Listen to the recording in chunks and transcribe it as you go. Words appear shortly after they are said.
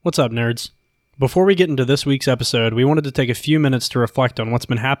What's up, nerds? Before we get into this week's episode, we wanted to take a few minutes to reflect on what's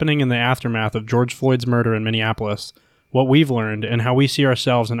been happening in the aftermath of George Floyd's murder in Minneapolis, what we've learned, and how we see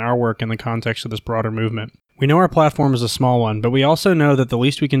ourselves and our work in the context of this broader movement. We know our platform is a small one, but we also know that the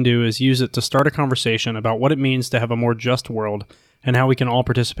least we can do is use it to start a conversation about what it means to have a more just world and how we can all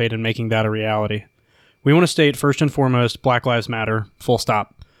participate in making that a reality. We want to state, first and foremost, Black Lives Matter, full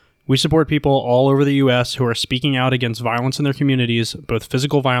stop. We support people all over the U.S. who are speaking out against violence in their communities, both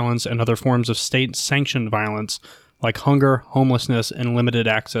physical violence and other forms of state-sanctioned violence, like hunger, homelessness, and limited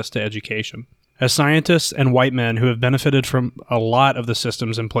access to education. As scientists and white men who have benefited from a lot of the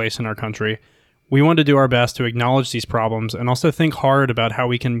systems in place in our country, we want to do our best to acknowledge these problems and also think hard about how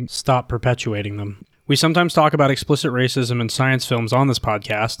we can stop perpetuating them. We sometimes talk about explicit racism in science films on this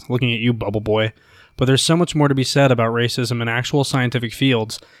podcast, looking at you, Bubble Boy, but there's so much more to be said about racism in actual scientific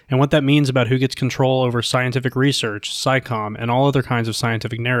fields and what that means about who gets control over scientific research, SciComm, and all other kinds of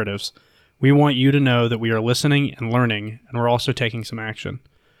scientific narratives. We want you to know that we are listening and learning, and we're also taking some action.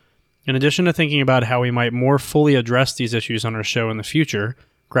 In addition to thinking about how we might more fully address these issues on our show in the future,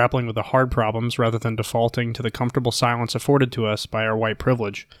 grappling with the hard problems rather than defaulting to the comfortable silence afforded to us by our white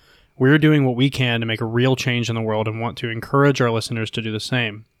privilege, we're doing what we can to make a real change in the world and want to encourage our listeners to do the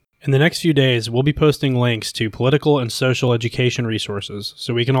same. In the next few days, we'll be posting links to political and social education resources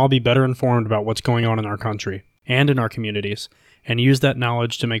so we can all be better informed about what's going on in our country and in our communities, and use that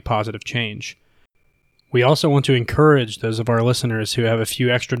knowledge to make positive change. We also want to encourage those of our listeners who have a few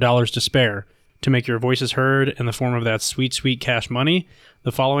extra dollars to spare to make your voices heard in the form of that sweet, sweet cash money.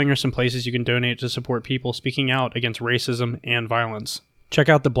 The following are some places you can donate to support people speaking out against racism and violence. Check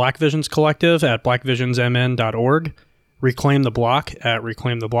out the Black Visions Collective at blackvisionsmn.org, Reclaim the Block at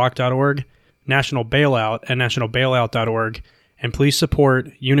reclaimtheblock.org, National Bailout at nationalbailout.org, and please support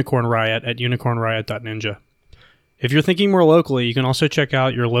Unicorn Riot at unicornriot.ninja. If you're thinking more locally, you can also check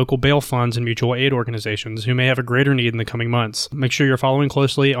out your local bail funds and mutual aid organizations who may have a greater need in the coming months. Make sure you're following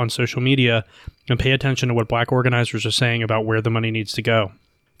closely on social media and pay attention to what Black organizers are saying about where the money needs to go.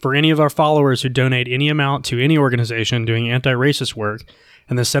 For any of our followers who donate any amount to any organization doing anti-racist work,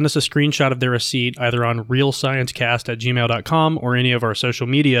 and then send us a screenshot of their receipt either on realsciencecast@gmail.com or any of our social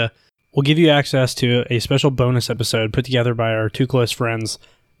media, we'll give you access to a special bonus episode put together by our two close friends,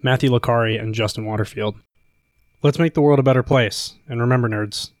 Matthew Licari and Justin Waterfield. Let's make the world a better place. And remember,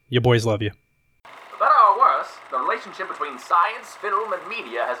 nerds, you boys love you. For better or worse, the relationship between science, film, and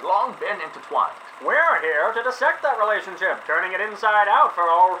media has long been intertwined. We're here to dissect that relationship, turning it inside out for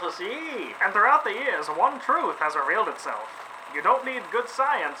all to see. And throughout the years, one truth has revealed itself. You don't need good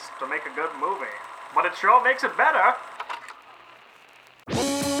science to make a good movie, but it sure makes it better.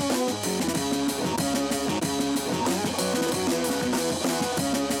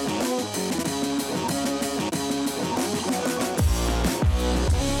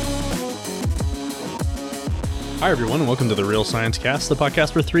 Hi everyone, and welcome to the Real Science Cast, the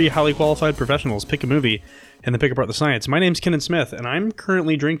podcast where three highly qualified professionals pick a movie and then pick apart the science. My name's Kenan Smith, and I'm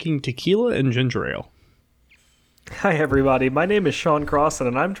currently drinking tequila and ginger ale. Hi everybody, my name is Sean Crossan,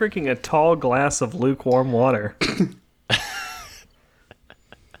 and I'm drinking a tall glass of lukewarm water.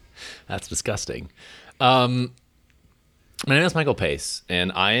 That's disgusting. My name is Michael Pace,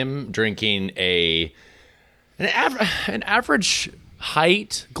 and I am drinking an average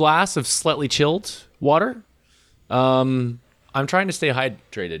height glass of slightly chilled water. I'm trying to stay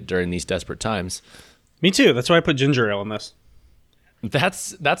hydrated during these desperate times. Me too, that's why I put ginger ale in this.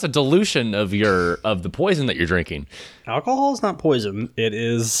 That's a dilution of the poison that you're drinking. Alcohol is not poison, it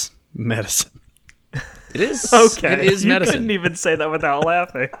is medicine. It is. Okay, It is medicine. You couldn't even say that without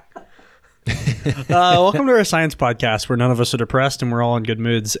laughing. Welcome to our science podcast where none of us are depressed and we're all in good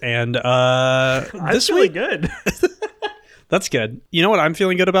moods. And this really week, good. That's good. You know what I'm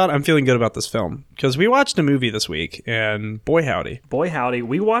feeling good about? I'm feeling good about this film because we watched a movie this week, and boy howdy. Boy howdy,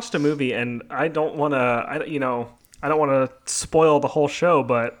 we watched a movie, and I don't want to spoil the whole show,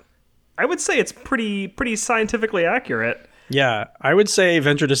 but I would say it's pretty scientifically accurate. Yeah, I would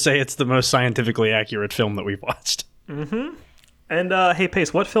venture to say it's the most scientifically accurate film that we've watched. Mm-hmm. And hey,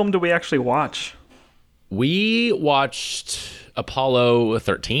 Pace, what film did we actually watch? We watched Apollo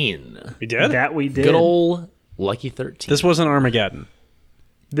 13. We did? That we did. Good old Lucky 13. This wasn't Armageddon.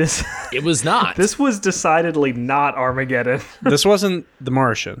 It was not. This was decidedly not Armageddon. This wasn't The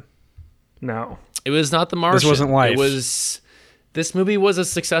Martian. No. It was not The Martian. This wasn't Life. This movie was a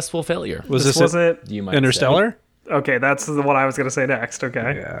successful failure. This wasn't You might Interstellar? Okay, that's the one I was going to say next.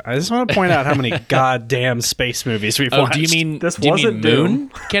 Okay. Yeah, I just want to point out how many goddamn space movies we've watched. Do you mean This do you wasn't mean Moon,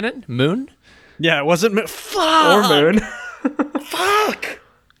 Doom. Kenan? Moon? Yeah, it wasn't... Or Moon. Fuck!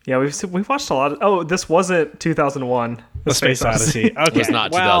 Yeah, we've watched a lot of... Oh, this wasn't 2001. The Space Odyssey. Okay. It was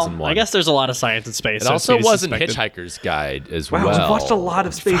not well, 2001. I guess there's a lot of science in space. It so also it's to be wasn't suspected. Hitchhiker's Guide as Wow, well. we've watched a lot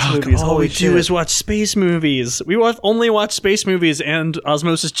of space movies. All Holy we shit. do is watch space movies. We only watch space movies and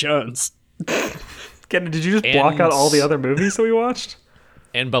Osmosis Jones. Did you just block out all the other movies that we watched?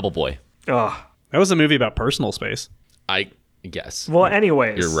 And Bubble Boy, Ugh. That was a movie about personal space. I guess. Well,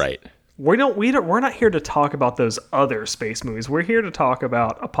 anyways. You're right. We're not here to talk about those other space movies. We're here to talk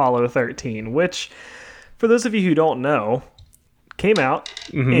about Apollo 13, which, for those of you who don't know, came out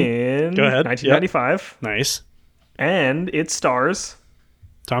in Go ahead. 1995, Nice. and it stars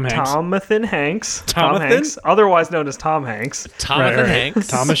Tom Hanks. Tomathan Hanks, Tom Tomathan? Hanks, otherwise known as Tom Hanks, Tomathan Hanks.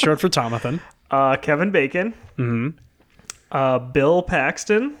 Tom is short for Tomathan. Kevin Bacon, Bill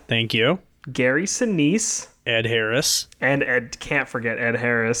Paxton, Thank you. Gary Sinise, Ed Harris. and can't forget Ed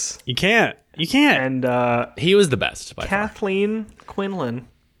Harris, You can't. You can't. and He was the best by far. Kathleen Quinlan.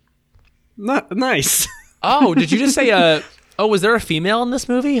 Nice. Oh, did you just say oh, was there a female in this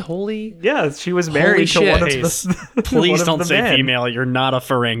movie? Holy. Yeah, she was married to shit. one of Please, the. please one of don't the say men. female. You're not a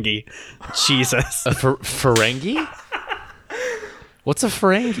Ferengi. Jesus. A Ferengi? What's a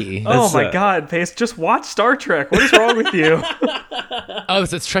Ferengi? Oh That's, my God, Pace! Just watch Star Trek. What is wrong with you? Oh,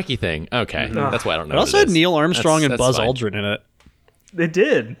 it's a Trekkie thing. Okay. That's why I don't know. It also what had is. Neil Armstrong and That's Buzz fine. Aldrin in it. It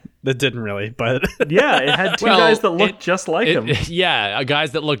did. That didn't really, but Yeah, it had two Well, guys that looked just like him. Yeah,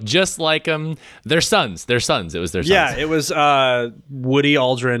 guys that look just like him. Their sons. Their sons. It was their sons. yeah, it was Woody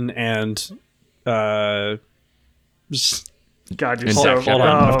Aldrin and God, you're And so. Jack Shepard. hold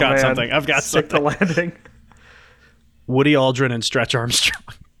on, Oh, I've got man. something. I've got Stick the something. landing. Woody Aldrin and Stretch Armstrong.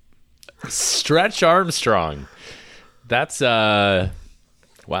 Stretch Armstrong. That's wow.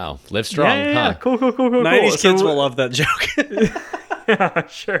 Live strong, Yeah. huh? Cool. 90s So- kids will love that joke.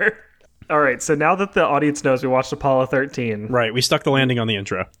 Sure. All right. So now that the audience knows we watched Apollo 13, Right, we stuck the landing on the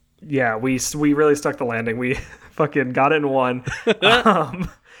intro. yeah, we really stuck the landing. We fucking got it in one.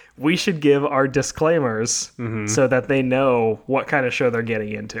 We should give our disclaimers so that they know what kind of show they're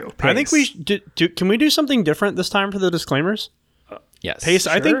getting into. I think we Pace. can we do something different this time for the disclaimers? Yes. Pace,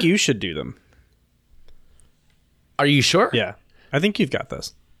 I think Sure. you should do them. Are you sure? Yeah, I think you've got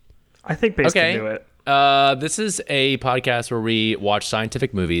this. I think Pace Okay. can do it. This is a podcast where we watch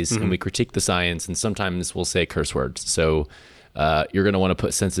scientific movies and we critique the science, and sometimes we'll say curse words. So you're going to want to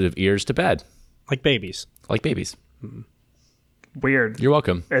put sensitive ears to bed, Like babies. like babies. Weird. You're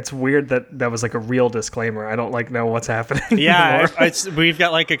welcome. It's weird that was like a real disclaimer. I don't know what's happening. Yeah, anymore. we've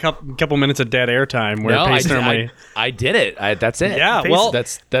got like a couple minutes of dead air time where No, Pace normally. I did it. That's it. Yeah, Pace- well,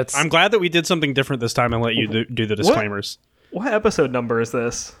 that's. I'm glad that we did something different this time and let you do the disclaimers. What episode number is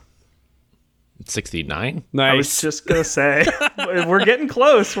this? 69. Nice. I was just gonna say we're getting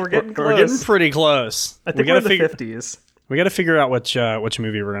close. We're getting close. We're getting pretty close. I think we're in the 50s. We got to figure out which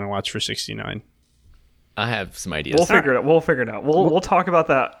movie we're gonna watch for 69. I have some ideas. We'll figure it out. We'll figure it out. We'll talk about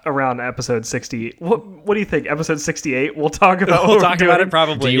that around episode 60. What do you think? Episode 68? We'll talk about. We'll what talk we're about doing. it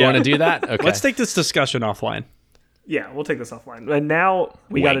probably. Do you yeah. want to do that? Okay. Let's take this discussion offline. Yeah, we'll take this offline. And now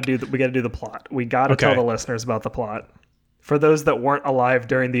we got to do the plot. We got to Okay. tell the listeners about the plot. For those that weren't alive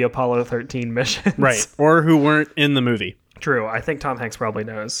during the Apollo 13 missions. Right. Or who weren't in the movie. True. I think Tom Hanks probably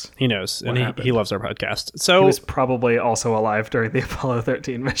knows. He knows, and happened? he loves our podcast. He So was probably also alive during the Apollo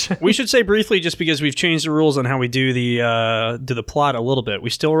 13 mission. we should say briefly, just because we've changed the rules on how we do the plot a little bit. We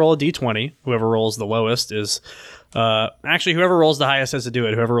still roll a d20. Whoever rolls the lowest is actually whoever rolls the highest has to do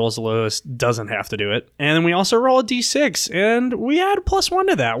it. Whoever rolls the lowest doesn't have to do it. And then we also roll a d6, and we add +1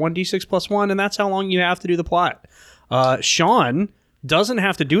 to that. 1d6 +1, and that's how long you have to do the plot. Sean doesn't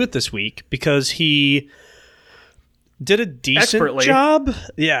have to do it this week because he did a decent Expertly. job.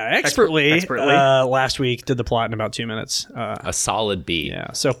 Yeah, expertly. Expertly. Last week, did the plot in about 2 minutes. a solid B.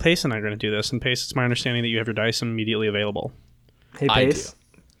 Yeah, so Pace and I are going to do this. And Pace, it's my understanding that you have your dice immediately available. Hey, I Pace. do.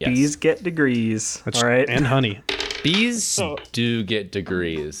 Yes. Bees get degrees. All right. And honey. Bees Oh. do get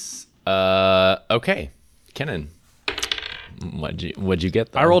degrees. Okay. Kenan, what'd you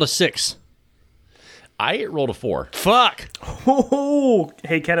get? Though? I rolled a 6. I rolled a 4. Fuck! Oh,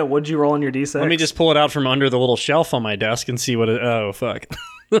 hey, Kenna, what'd you roll on your D6? Let me just pull it out from under the little shelf on my desk and see what it... Oh, fuck.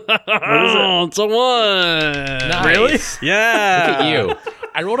 Oh, it's a 1! Nice. Really? Yeah! Look at you.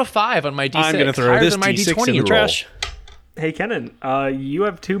 I rolled a 5 on my D6. I'm going to throw higher this than my D6 D20 in the roll. trash. Hey, Kenan, you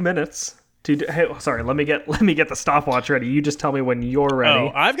have 2 minutes to. Hey, sorry. Let me get the stopwatch ready. You just tell me when you're ready.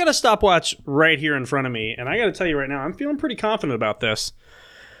 Oh, I've got a stopwatch right here in front of me, and I got to tell you right now, I'm feeling pretty confident about this.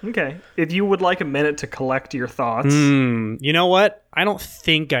 Okay. If you would like a minute to collect your thoughts, You know what? I don't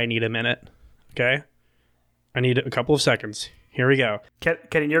think I need a minute. Okay? I need a couple of seconds. Here we go.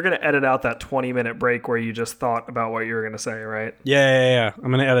 Kenny, you're going to edit out that 20-minute break where you just thought about what you were going to say, right? Yeah.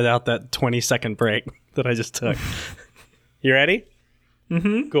 I'm going to edit out that 20-second break that I just took. You ready?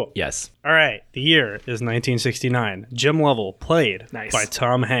 Mm-hmm. Cool. Yes. All right. The year is 1969. Jim Lovell, played Nice. by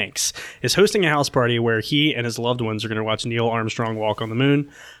Tom Hanks, is hosting a house party where he and his loved ones are going to watch Neil Armstrong walk on the moon.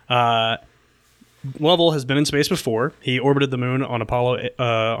 Lovell has been in space before. He orbited the moon on Apollo 8,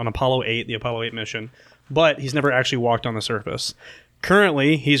 the Apollo 8 mission, but he's never actually walked on the surface.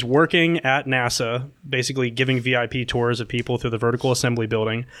 Currently, he's working at NASA, basically giving VIP tours of people through the vertical assembly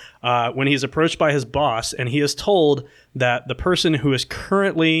building, when he's approached by his boss, and he is told that the person who is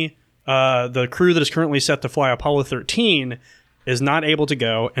currently, the crew that is currently set to fly Apollo 13 is not able to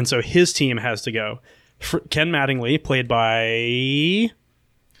go, and so his team has to go. Ken Mattingly, played by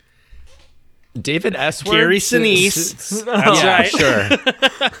David S. Gary Sinise. That's right.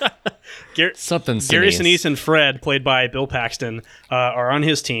 Sure. Something Gary Sinise. Sinise and Fred, played by Bill Paxton, are on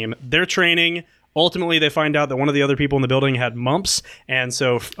his team. They're training. Ultimately, they find out that one of the other people in the building had mumps, and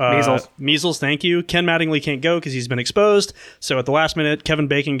so measles. Thank you. Ken Mattingly can't go because he's been exposed. So at the last minute, Kevin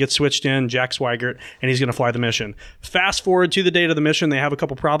Bacon gets switched in, Jack Swigert, and he's going to fly the mission. Fast forward to the date of the mission, they have a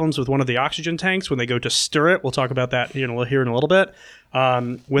couple problems with one of the oxygen tanks when they go to stir it. We'll talk about that here in a little bit.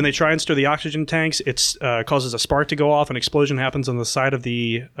 When they try and stir the oxygen tanks, it causes a spark to go off. An explosion happens on the side of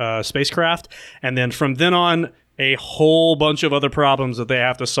the spacecraft, and then from then on, a whole bunch of other problems that they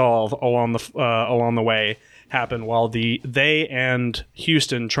have to solve along the way happen while they and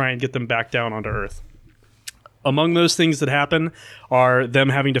Houston try and get them back down onto Earth. Among those things that happen are them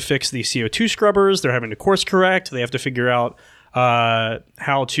having to fix the CO2 scrubbers. They're having to course correct. They have to figure out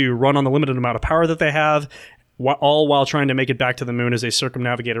how to run on the limited amount of power that they have, all while trying to make it back to the moon as they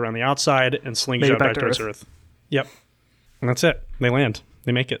circumnavigate around the outside and slingshot back towards Earth. Yep. And that's it. They land.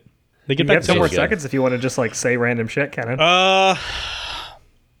 They make it. They get You back have to 10 more good. seconds if you want to just like say random shit, Kenan.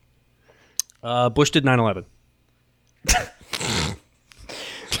 Bush did 9/11.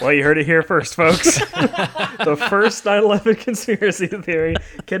 Well, you heard it here first, folks. The first 9/11 conspiracy theory.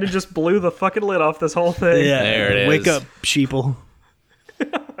 Kenan just blew the fucking lid off this whole thing. There it Wake is. up, sheeple.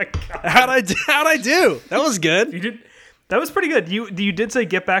 Oh my God. How'd I do? That was good. You did. That was pretty good. You did say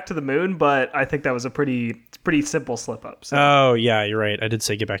get back to the moon, but I think that was a pretty simple slip up. So. Oh, yeah, you're right. I did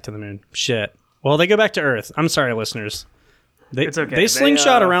say get back to the moon. Shit. Well, they go back to Earth. I'm sorry, listeners. It's okay. They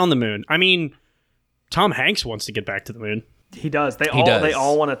slingshot around the moon. I mean, Tom Hanks wants to get back to the moon. He does. They does.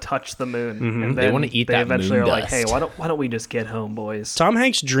 all want to touch the moon, and then They wanna eat they that eventually moon are like, "Hey, dust." why don't we just get home, boys?" Tom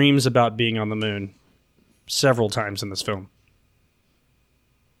Hanks dreams about being on the moon several times in this film.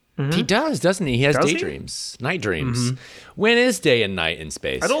 He does, doesn't he? He has Does he? daydreams, night dreams. When is day and night in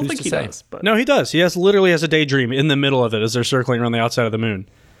space? I don't Who's think to he say? does. But No, he does. He literally has a daydream in the middle of it as they're circling around the outside of the moon.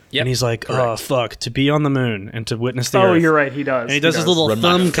 Yep. And he's like, oh, fuck, to be on the moon and to witness the oh, Earth. you're right. He does. And he does his little Run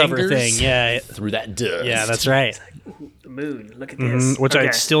my thumb cover fingers thing. Yeah, through that dust. yeah, that's right. the moon. Look at this. Which I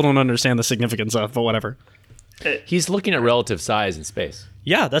Okay. still don't understand the significance of, but whatever. He's looking at relative size in space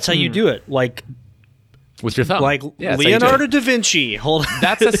Yeah, that's how you do it. Like with your thumb. like Yeah, that's how you do Leonardo it. da Vinci. Hold on.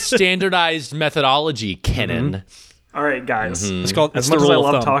 That's a standardized methodology, Kenan. All right, guys. It's called As it's much the as I rule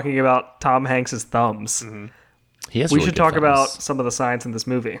of love thumb. talking about Tom Hanks's thumbs, He has we really should good talk thumbs. about some of the science in this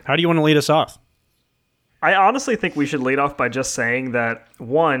movie. How do you want to lead us off? I honestly think we should lead off by just saying that,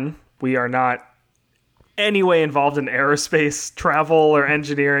 one, we are not any way involved in aerospace travel or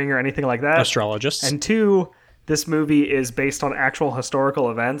engineering or anything like that. Astrologists. And two, this movie is based on actual historical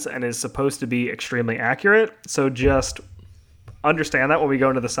events and is supposed to be extremely accurate. So just understand that when we go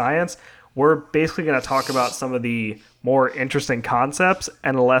into the science. We're basically going to talk about some of the more interesting concepts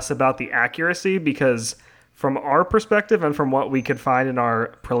and less about the accuracy, because from our perspective and from what we could find in our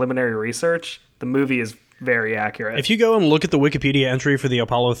preliminary research, the movie is very accurate. If you go and look at the Wikipedia entry for the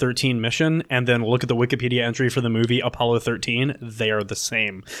Apollo 13 mission and then look at the Wikipedia entry for the movie Apollo 13, they are the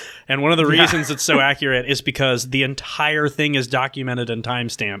same. And one of the reasons it's so accurate is because the entire thing is documented and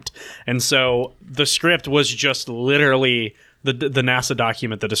time-stamped. And so the script was just literally the NASA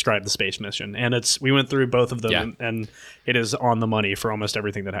document that described the space mission. And we went through both of them, Yeah. and it is on the money for almost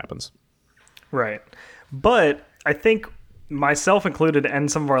everything that happens. Right. But I think myself included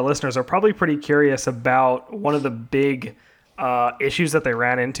and some of our listeners are probably pretty curious about one of the big issues that they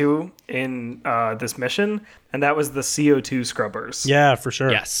ran into in this mission, and that was the CO2 scrubbers. Yeah, for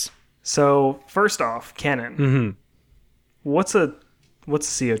sure. Yes. So first off, Kenan, what's a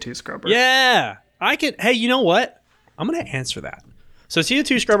CO2 scrubber? Yeah. Hey, you know what? I'm going to answer that. So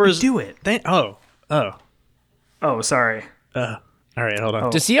CO2 scrubbers... Do it. Oh, Oh, sorry. all right, hold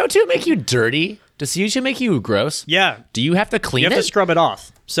on. Does CO2 make you dirty? Does CO2 make you gross? Yeah. Do you have to clean You have it? to scrub it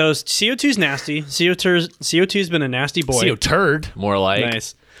off. So CO2's nasty. CO2's been a nasty boy. CO turd, more like.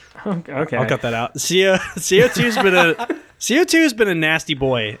 Nice. Okay. I'll cut that out. CO2's been a nasty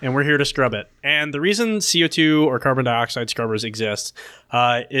boy, and we're here to scrub it. And the reason CO2 or carbon dioxide scrubbers exist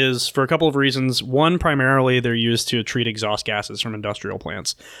is for a couple of reasons. One, primarily, they're used to treat exhaust gases from industrial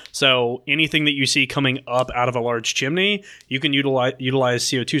plants. So anything that you see coming up out of a large chimney, you can utilize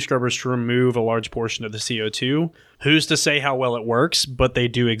CO2 scrubbers to remove a large portion of the CO2. Who's to say how well it works, but they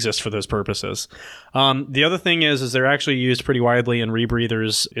do exist for those purposes. The other thing is they're actually used pretty widely in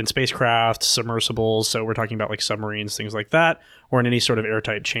rebreathers in spacecraft, submersibles. So we're talking about like submarines, things like that, or in any sort of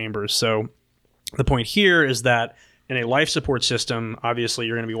airtight chambers. So the point here is that in a life support system, obviously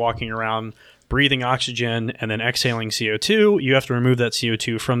you're going to be walking around breathing oxygen and then exhaling CO2. You have to remove that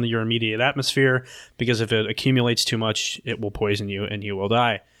CO2 from your immediate atmosphere because if it accumulates too much, it will poison you and you will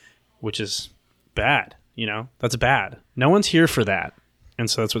die, which is bad. You know, that's bad. No one's here for that. And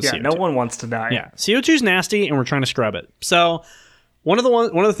so that's what CO2. No one wants to die. Yeah. CO2 is nasty and we're trying to scrub it. So one of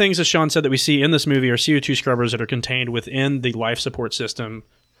the things, as Sean said, that we see in this movie are CO2 scrubbers that are contained within the life support system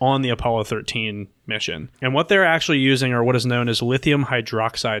on the Apollo 13 mission. And what they're actually using are what is known as lithium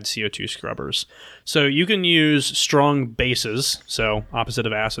hydroxide CO2 scrubbers. So you can use strong bases, so opposite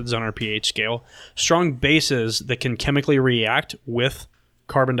of acids on our pH scale, strong bases that can chemically react with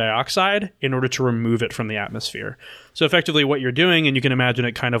carbon dioxide in order to remove it from the atmosphere. So effectively what you're doing, and you can imagine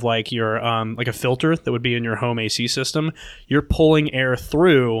it kind of like your like a filter that would be in your home AC system, you're pulling air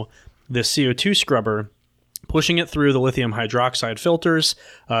through this CO2 scrubber, pushing it through the lithium hydroxide filters,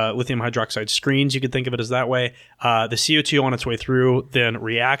 lithium hydroxide screens, you could think of it as that way. The CO2 on its way through then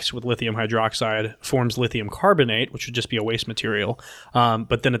reacts with lithium hydroxide, forms lithium carbonate, which would just be a waste material.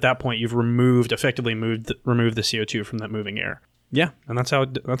 But then at that point, you've removed the CO2 from that moving air. Yeah, and that's how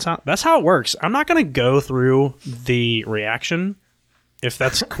it works. I'm not going to go through the reaction if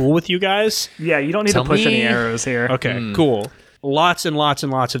that's cool with you guys. Yeah, you don't need to push any arrows here. Okay, cool. Lots and lots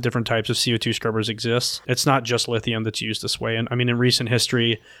and lots of different types of CO2 scrubbers exist. It's not just lithium that's used this way. And I mean, in recent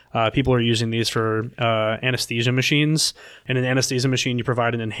history, people are using these for anesthesia machines. In an anesthesia machine, you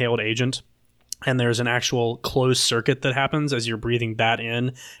provide an inhaled agent. And there's an actual closed circuit that happens as you're breathing that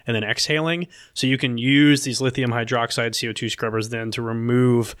in and then exhaling. So you can use these lithium hydroxide CO2 scrubbers then to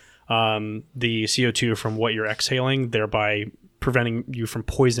remove the CO2 from what you're exhaling, thereby preventing you from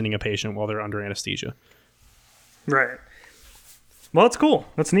poisoning a patient while they're under anesthesia. Right. Well, it's cool.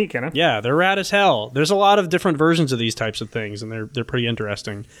 That's neat, Kenneth. Yeah, they're rad as hell. There's a lot of different versions of these types of things, and they're pretty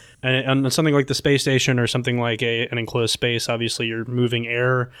interesting. And on something like the space station or something like an enclosed space, obviously you're moving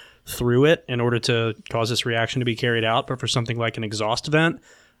air through it in order to cause this reaction to be carried out. But for something like an exhaust vent,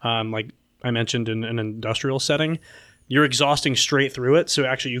 like I mentioned in an industrial setting, you're exhausting straight through it. So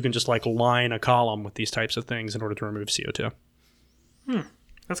actually you can just like line a column with these types of things in order to remove CO2.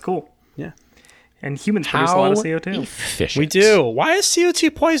 That's cool. Yeah. And humans produce a lot of CO2. Efficient. We do. Why is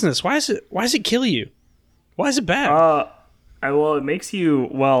CO2 poisonous? Why does it kill you? Why is it bad? Well, it makes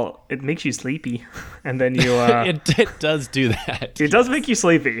you sleepy, and then you. It does do that. It does make you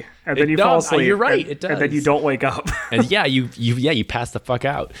sleepy, and then you fall asleep. You're right. And, It does. and then you don't wake up. And yeah, you pass the fuck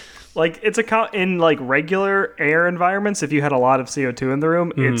out. Like it's in like regular air environments. If you had a lot of CO2 in the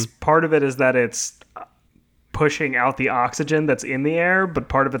room, it's part of it is that it's pushing out the oxygen that's in the air, but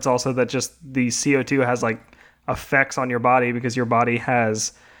part of it's also that just the CO2 has like effects on your body because your body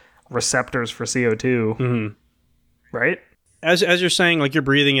has receptors for CO2, right? As you're saying, like you're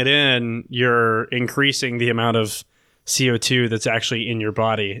breathing it in, you're increasing the amount of CO2 that's actually in your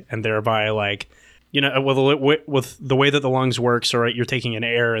body, and thereby, like, you know, with the way that the lungs work, so right, you're taking in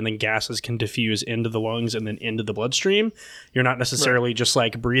air, and then gases can diffuse into the lungs and then into the bloodstream. You're not necessarily just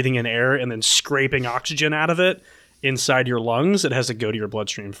like breathing in air and then scraping oxygen out of it inside your lungs. It has to go to your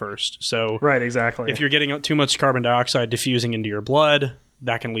bloodstream first. So, right, exactly. If you're getting too much carbon dioxide diffusing into your blood,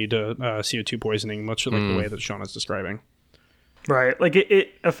 that can lead to CO2 poisoning, much like the way that Sean is describing. Right. Like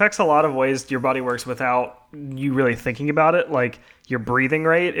it affects a lot of ways your body works without you really thinking about it. Like your breathing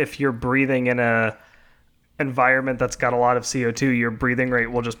rate, if you're breathing in a environment that's got a lot of CO2, your breathing rate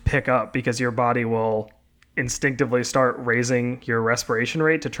will just pick up because your body will instinctively start raising your respiration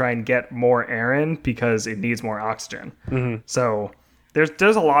rate to try and get more air in because it needs more oxygen. So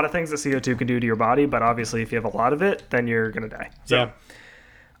there's a lot of things that CO2 can do to your body, but obviously if you have a lot of it, then you're going to die. So,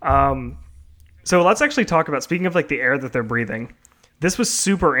 So let's actually talk about, speaking of like the air that they're breathing, this was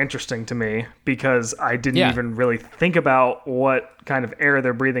super interesting to me because I didn't even really think about what kind of air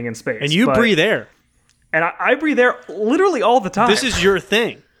they're breathing in space. And you breathe air. And I breathe air literally all the time. This is your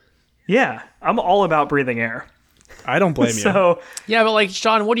thing. Yeah, I'm all about breathing air. I don't blame you. So Yeah, but like,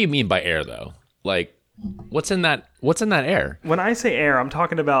 Sean, what do you mean by air, though? Like, what's in that air? When I say air, I'm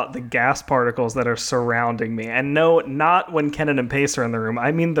talking about the gas particles that are surrounding me. And no, not when Kenan and Pace are in the room.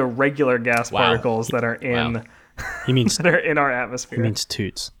 I mean the regular gas particles that are in He means that are in our atmosphere. he means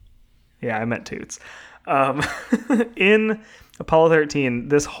toots. Yeah, I meant toots. In Apollo 13,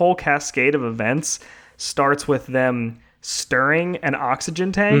 this whole cascade of events starts with them stirring an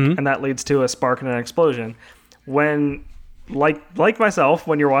oxygen tank, and that leads to a spark and an explosion. When, like myself,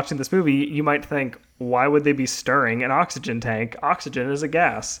 when you're watching this movie, you might think, why would they be stirring an oxygen tank? Oxygen is a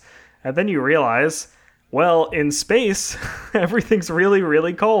gas. And then you realize, well, in space, everything's really,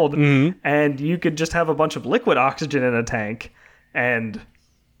 really cold, and you could just have a bunch of liquid oxygen in a tank, and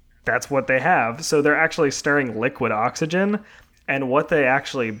that's what they have. So they're actually stirring liquid oxygen, and what they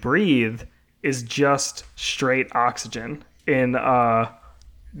actually breathe is just straight oxygen in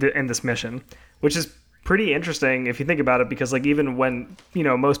this mission, which is pretty interesting if you think about it, because like even when, you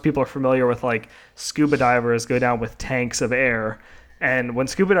know, most people are familiar with like scuba divers go down with tanks of air, and when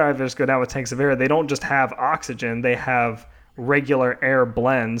scuba divers go down with tanks of air, they don't just have oxygen, they have regular air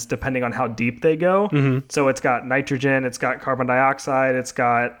blends depending on how deep they go. So it's got nitrogen, it's got carbon dioxide, it's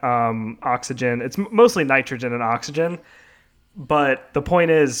got oxygen. It's mostly nitrogen and oxygen. But the point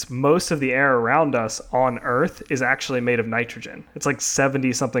is, most of the air around us on Earth is actually made of nitrogen. It's like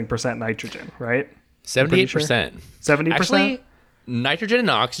 70-something% nitrogen, right? 78%. 70%? Actually, nitrogen and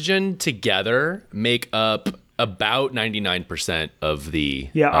oxygen together make up about 99% of the...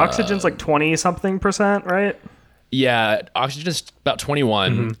 Yeah, oxygen's like 20-something%, right? Yeah, oxygen is about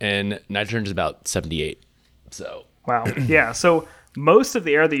 21, and nitrogen is about 78. So... Wow. Yeah, so most of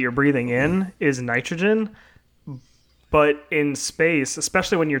the air that you're breathing in is nitrogen. But in space,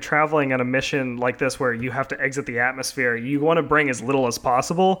 especially when you're traveling on a mission like this where you have to exit the atmosphere, you want to bring as little as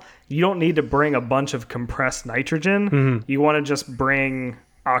possible. You don't need to bring a bunch of compressed nitrogen. You want to just bring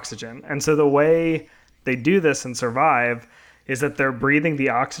oxygen. And so the way they do this and survive is that they're breathing the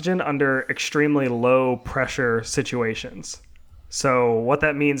oxygen under extremely low pressure situations. So what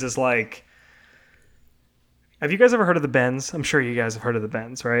that means is like, have you guys ever heard of the bends? I'm sure you guys have heard of the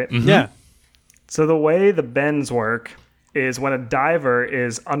bends, right? Yeah. So the way the bends work is when a diver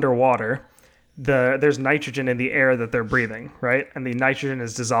is underwater, there's nitrogen in the air that they're breathing, right? And the nitrogen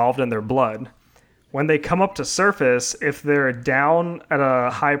is dissolved in their blood. When they come up to surface, if they're down at a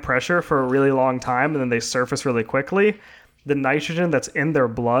high pressure for a really long time and then they surface really quickly, the nitrogen that's in their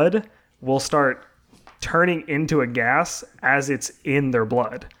blood will start turning into a gas as it's in their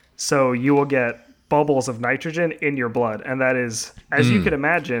blood. So you will get bubbles of nitrogen in your blood, and that is, as you can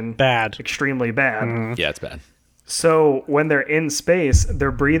imagine, Bad. extremely bad. Yeah, it's bad. So when they're in space, they're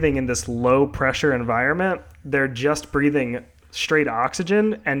breathing in this low pressure environment. They're just breathing straight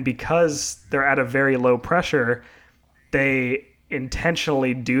oxygen, and because they're at a very low pressure, they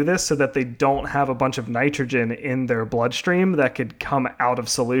intentionally do this so that they don't have a bunch of nitrogen in their bloodstream that could come out of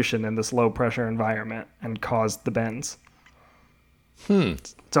solution in this low pressure environment and cause the bends.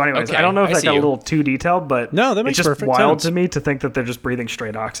 So anyways, Okay, I don't know if I that see got a you. little too detailed, but No, that makes it's just perfect wild sense. to me to think that they're just breathing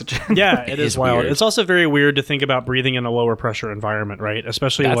straight oxygen. Yeah, it is is wild. weird. It's also very weird to think about breathing in a lower pressure environment, right?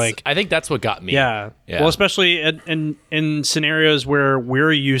 Especially I think that's what got me. Yeah. Well, especially in scenarios where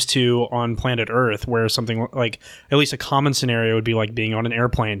we're used to on planet Earth, where something like, at least a common scenario would be like being on an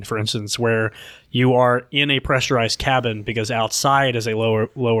airplane, for instance, where you are in a pressurized cabin because outside is a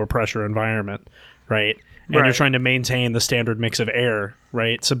lower pressure environment, right? And you're Right. trying to maintain the standard mix of air,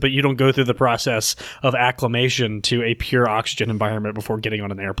 right? So, but you don't go through the process of acclimation to a pure oxygen environment before getting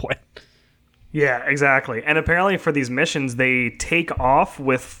on an airplane. Yeah, exactly. And apparently for these missions, they take off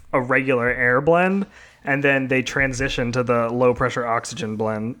with a regular air blend, and then they transition to the low pressure oxygen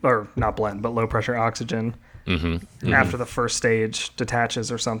blend, or not blend, but low pressure oxygen after the first stage detaches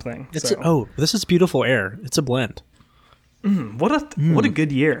or something. This is beautiful air. It's a blend. What a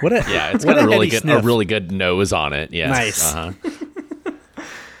good year. What a Yeah, it's what got a really heady good sniff. a really good nose on it. Yes. Nice.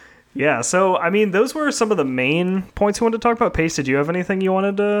 Yeah, so I mean, those were some of the main points we wanted to talk about. Pace, did you have anything you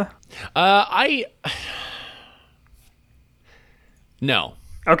wanted to? No,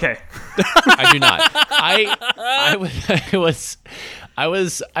 Okay. I do not.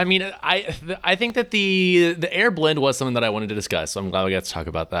 I think that the air blend was something that I wanted to discuss. So I'm glad we got to talk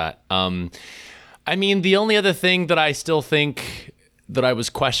about that. I mean, the only other thing that I still think that I was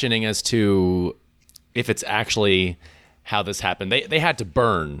questioning as to if it's actually how this happened, they had to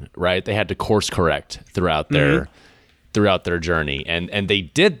burn, right? They had to course correct throughout their journey, and they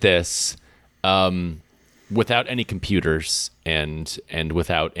did this without any computers and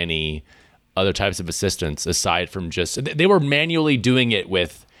without any other types of assistance aside from just they were manually doing it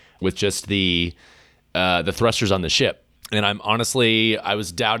with just the thrusters on the ship. And I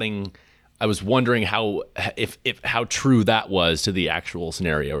was doubting I was wondering how true that was to the actual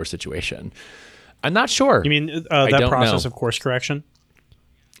scenario or situation. I'm not sure. You mean I that don't process know. of course correction?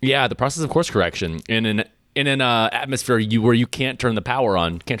 Yeah, the process of course correction in an atmosphere where you can't turn the power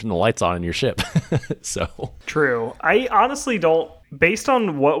on, can't turn the lights on in your ship. So True. I honestly don't. Based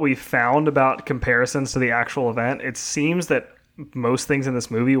on what we found about comparisons to the actual event, it seems that most things in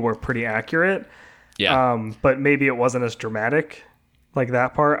this movie were pretty accurate. yeah, But maybe it wasn't as dramatic, like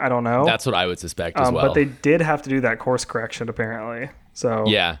that part. I don't know. that's what I would suspect as well. But they did have to do that course correction apparently. So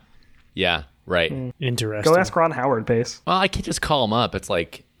yeah, right. Interesting. go ask Ron Howard, Pace. Well, I can't just call him up. It's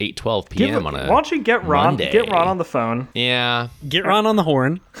like 8:12 Why p.m. on a don't you get Ron? Monday. Get Ron on the phone. Yeah. Get Ron on the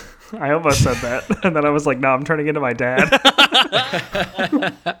horn. I almost said that, and then I was like, "No, I'm turning into my dad."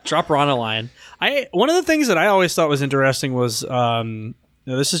 Drop Ron a line. One of the things that I always thought was interesting was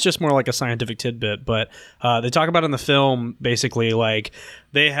this is just more like a scientific tidbit, but they talk about in the film basically like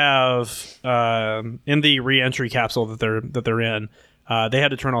they have in the re-entry capsule that they're in, they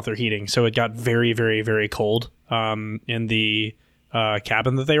had to turn off their heating, so it got very, very, very cold in the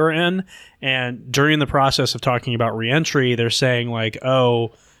cabin that they were in. And during the process of talking about re-entry, they're saying like,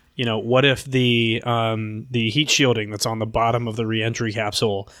 oh, what if the heat shielding that's on the bottom of the re-entry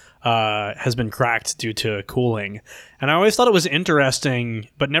capsule has been cracked due to cooling? And I always thought it was interesting,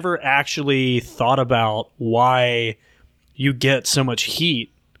 but never actually thought about why you get so much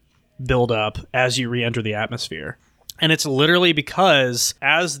heat build up as you re-enter the atmosphere. And it's literally because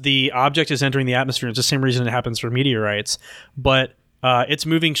as the object is entering the atmosphere, it's the same reason it happens for meteorites, but it's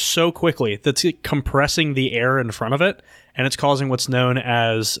moving so quickly that's compressing the air in front of it, and it's causing what's known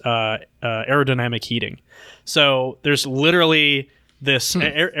as aerodynamic heating. So there's literally this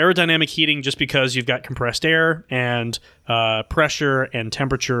aerodynamic heating just because you've got compressed air, and pressure and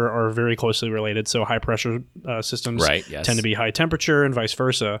temperature are very closely related. So high pressure systems Right, yes. tend to be high temperature and vice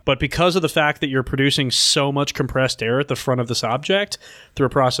versa. But because of the fact that you're producing so much compressed air at the front of this object through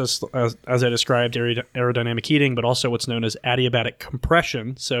a process, as I described, aerodynamic heating, but also what's known as adiabatic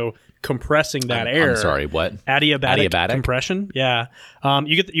compression. So compressing that air. I'm sorry, what? Adiabatic compression. Yeah.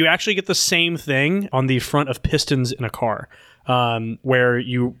 You actually get the same thing on the front of pistons in a car. Where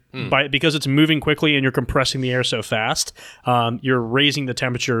you because it's moving quickly and you're compressing the air so fast, you're raising the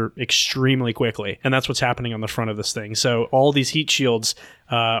temperature extremely quickly, and that's what's happening on the front of this thing. So all these heat shields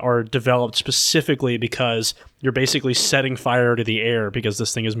are developed specifically because you're basically setting fire to the air because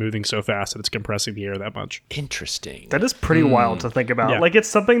this thing is moving so fast that it's compressing the air that much. Interesting. That is pretty wild to think about. Yeah. Like, it's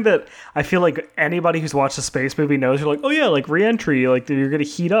something that I feel like anybody who's watched a space movie knows. You're like, oh yeah, like re-entry, like you're going to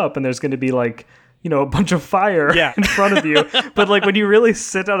heat up and there's going to be like, a bunch of fire in front of you. But like when you really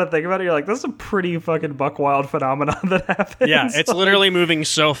sit down and think about it, you're like, this is a pretty fucking buck wild phenomenon that happens. Yeah, it's literally moving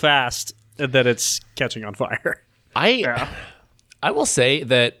so fast that it's catching on fire. I will say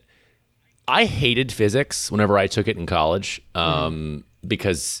that I hated physics whenever I took it in college,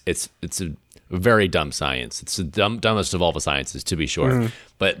 because it's a very dumb science. It's the dumbest of all the sciences, to be sure.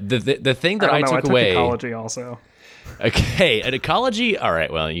 But the thing that I took away, ecology also. Okay, at ecology, all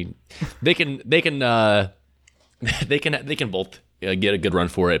right. Well, they can both get a good run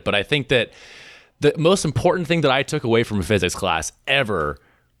for it. But I think that the most important thing that I took away from a physics class ever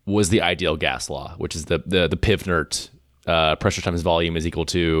was the ideal gas law, which is the Pivnert pressure times volume is equal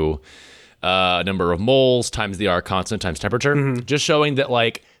to number of moles times the R constant times temperature. Just showing that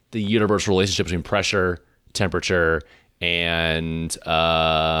like the universal relationship between pressure, temperature, and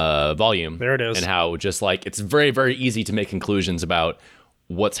volume. There it is. And how just like it's very, very easy to make conclusions about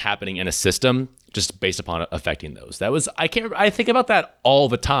what's happening in a system just based upon affecting those. I think about that all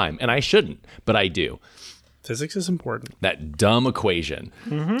the time, and I shouldn't, but I do. Physics is important. That dumb equation.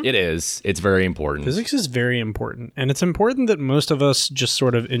 It is. It's very important. Physics is very important, and it's important that most of us just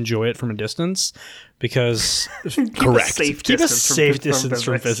sort of enjoy it from a distance because Correct. keep a safe distance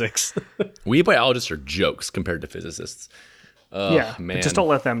from physics. We biologists are jokes compared to physicists. Yeah, man. but just don't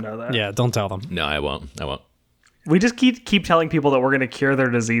let them know that. Yeah, don't tell them. No, I won't. We just keep telling people that we're going to cure their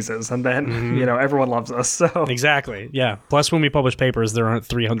diseases, and then everyone loves us. So Exactly. Yeah. Plus, when we publish papers, there aren't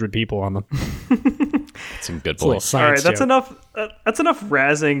 300 people on them. Some good It's a little points. science all right, that's joke. enough. That's enough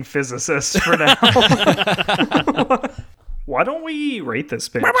razzing physicists for now. Why don't we rate this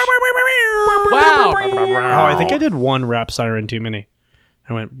bitch? Wow. Oh, I think I did one rap siren too many.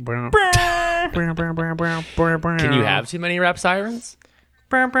 I went. Can you have too many rap sirens?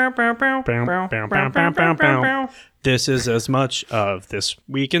 This is as much of this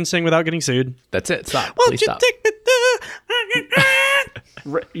we can sing without getting sued. That's it. Stop. Won't Please you stop. take me to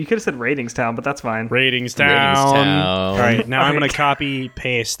You could have said Ratings Town, but that's fine. Ratings down. Ratings down. All right, now I'm Okay. going to copy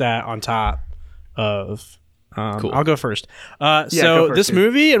paste that on top of Cool. I'll go first. go So first, this dude.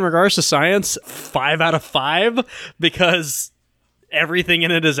 movie, in regards to science, 5 out of 5 because everything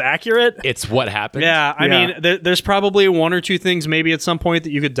in it is accurate. It's what happened. Yeah, I Yeah. mean, there's probably one or two things maybe at some point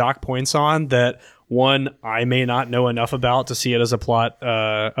that you could dock points on that one I may not know enough about to see it as a plot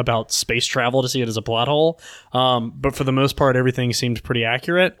about space travel to see it as a plot hole. But for the most part, everything seemed pretty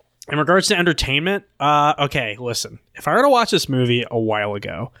accurate. In regards to entertainment, okay, listen. If I were to watch this movie a while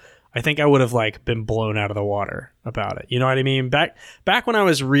ago, I think I would have like been blown out of the water about it. You know what I mean? Back when I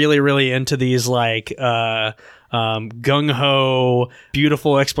was really, really into these like gung ho,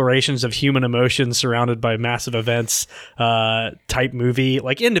 beautiful explorations of human emotions surrounded by massive events type movie,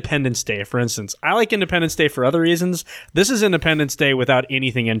 like Independence Day, for instance. I like Independence Day for other reasons. This is Independence Day without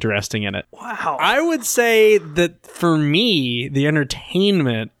anything interesting in it. Wow. I would say that for me, the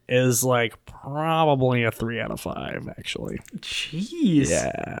entertainment is like probably a 3 out of 5, actually. Jeez.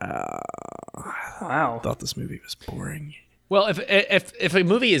 Yeah. Wow. I thought this movie was boring. Well, if a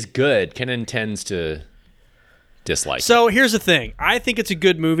movie is good, Kenan tends to dislike it. So here's the thing. I think it's a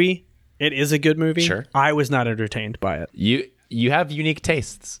good movie. It is a good movie. Sure. I was not entertained by it. You have unique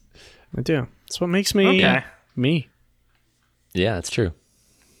tastes. I do. That's what makes me Okay. me. Yeah, that's true.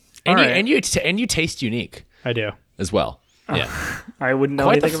 All And right. you taste unique I do. as well. Yeah, I wouldn't know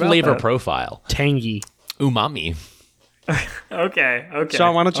quite the anything flavor about that. profile. Tangy. Umami. Okay.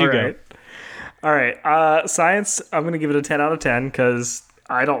 Sean, why don't you All go? right. All right. Science, I'm going to give it a 10 out of 10 because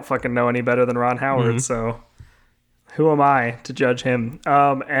I don't fucking know any better than Ron Howard. So who am I to judge him?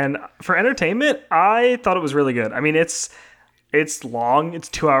 And for entertainment, I thought it was really good. I mean, it's long. It's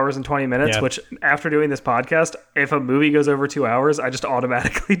 2 hours and 20 minutes, Yeah. which after doing this podcast, if a movie goes over 2 hours, I just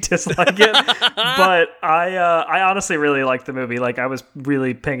automatically dislike it. But I honestly really liked the movie. Like I was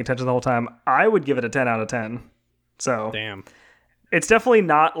really paying attention the whole time. I would give it a 10 out of 10. So Damn. it's definitely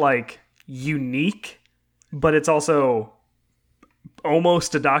not like unique, but it's also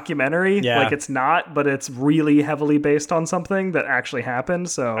almost a documentary. Yeah. Like it's not, but it's really heavily based on something that actually happened.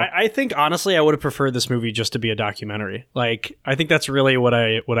 So I think honestly, I would have preferred this movie just to be a documentary. Like, I think that's really what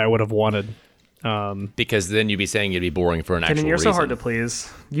I would have wanted. Because then you'd be saying it'd be boring for an actual Kenan, you're reason. so hard to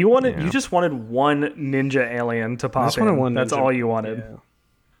please. You just wanted one ninja alien to pop just wanted in. one That's ninja- all you wanted.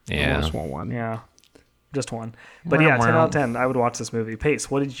 Yeah. I just want one. Yeah. Just one. But yeah, 10 out of 10. I would watch this movie.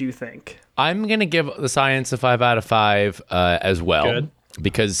 Pace, what did you think? I'm gonna give the science a 5 out of 5 as well. Good.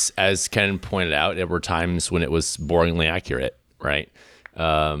 Because as Ken pointed out, there were times when it was boringly accurate, right?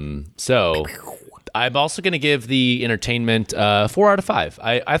 So I'm also gonna give the entertainment 4 out of 5.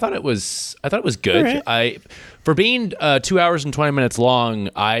 I thought it was good. All For being 2 hours and 20 minutes long,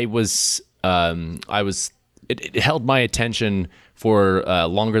 it held my attention for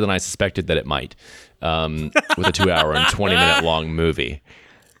longer than I suspected that it might. With a 2 hour and 20 minute long movie.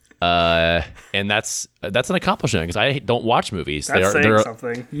 And that's an accomplishment because I don't watch movies. That's saying they're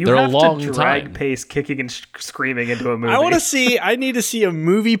something. You they're a have long to drag time. Pace kicking and screaming into a movie. I need to see a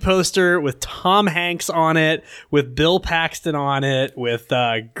movie poster with Tom Hanks on it, with Bill Paxton on it, with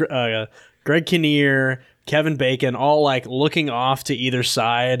Greg Kinnear, Kevin Bacon, all like looking off to either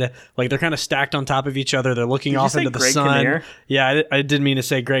side. Like they're kind of stacked on top of each other. They're looking off you say into the Greg sun. Kinnear? Yeah, I didn't mean to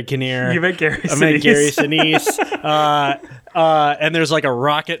say Greg Kinnear. You meant Gary I meant Sinise. Gary Sinise. And there's like a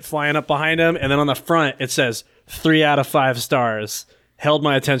rocket flying up behind him. And then on the front, it says 3 out of 5 stars. Held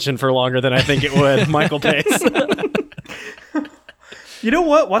my attention for longer than I think it would. Michael Pace. You know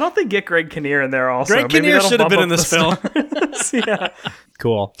what? Why don't they get Greg Kinnear in there also? Greg Maybe Kinnear that'll should have bump been in up this the film. stars. Yeah.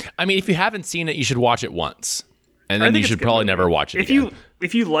 Cool. I mean, if you haven't seen it, you should watch it once, and I then think you it's a should good probably movie. never watch it If again.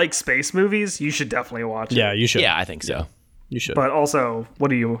 you like space movies, you should definitely watch it. Yeah, you should. Yeah, I think so. You should. But also,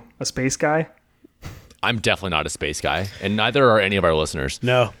 what are you, a space guy? I'm definitely not a space guy, and neither are any of our listeners.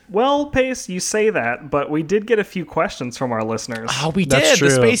 No. Well, Pace, you say that, but we did get a few questions from our listeners. Oh, we That's did. true.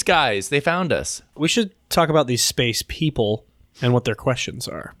 The space guys, they found us. We should talk about these space people and what their questions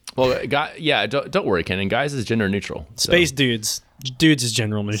are. Well, don't worry, Ken. And guys is gender neutral. so- Space dudes. Dudes is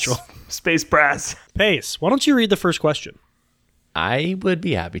general neutral. Space brass. Pace, why don't you read the first question? I would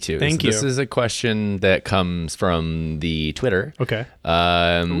be happy to. Thank This you. is a question that comes from the Twitter. Okay.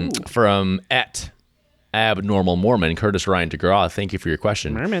 From @abnormal Mormon, Curtis Ryan DeGraw. Thank you for your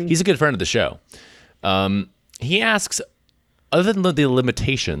question. Mormon. He's a good friend of the show. He asks, other than the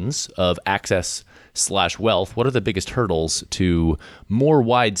limitations of access/wealth, what are the biggest hurdles to more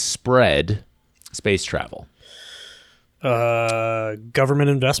widespread space travel? Government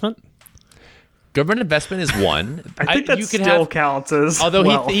investment? Government investment is one. I think that still counts as Although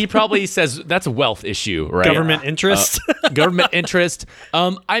wealth. he probably says that's a wealth issue, right? Government interest? Government interest.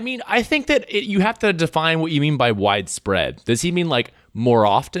 I mean, I think that you have to define what you mean by widespread. Does he mean like more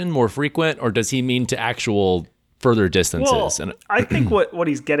often, more frequent, or does he mean to actual further distances? Well, I think what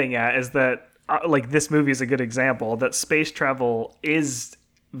he's getting at is that like this movie is a good example that space travel is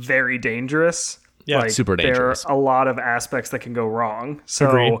very dangerous. Yeah, like, super dangerous. There are a lot of aspects that can go wrong. So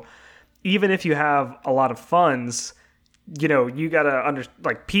Agreed. even if you have a lot of funds, you know, you gotta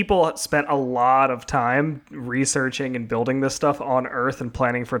people spent a lot of time researching and building this stuff on Earth and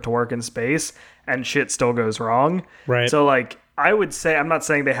planning for it to work in space, and shit still goes wrong. Right. So like, I would say, I'm not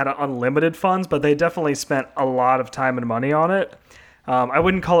saying they had unlimited funds, but they definitely spent a lot of time and money on it. I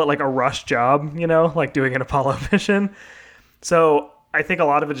wouldn't call it like a rush job, you know, like doing an Apollo mission. So I think a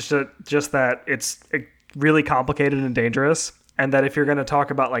lot of it is just that it's really complicated and dangerous. And that if you're going to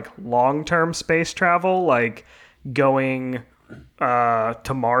talk about like long-term space travel, like going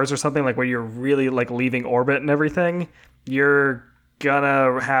to Mars or something, like where you're really like leaving orbit and everything, you're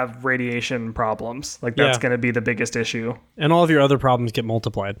gonna have radiation problems. Like that's Yeah. gonna be the biggest issue. And all of your other problems get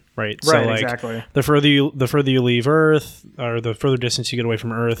multiplied, right? So Right, like exactly. the further you leave Earth, or the further distance you get away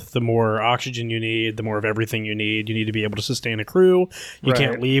from Earth, the more oxygen you need, the more of everything you need. You need to be able to sustain a crew. You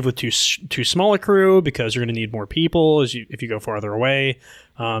can't Right. leave with too small a crew because you're going to need more people if you go farther away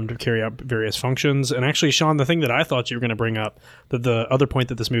to carry out various functions. And actually, Sean, the thing that I thought you were going to bring up, that the other point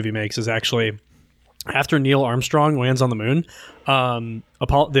that this movie makes is actually, after Neil Armstrong lands on the moon, the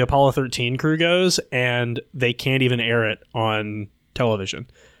Apollo 13 crew goes, and they can't even air it on television.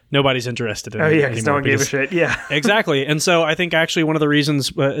 Nobody's interested in it. Oh yeah, because no anymore one gave a shit. Yeah. Exactly. And so I think actually one of the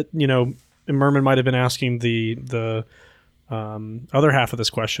reasons, Merman might have been asking the other half of this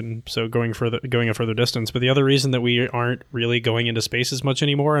question, so going a further distance, but the other reason that we aren't really going into space as much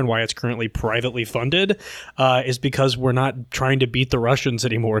anymore and why it's currently privately funded is because we're not trying to beat the Russians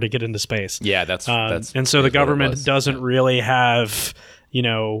anymore to get into space. Yeah, that's and so the what it government was. doesn't really have,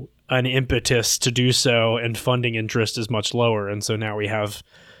 an impetus to do so, and funding interest is much lower. And so now we have,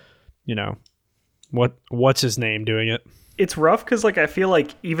 what's his name doing it? It's rough because like I feel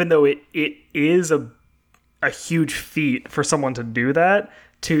like even though it is a huge feat for someone to do that,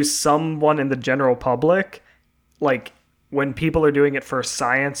 to someone in the general public, like when people are doing it for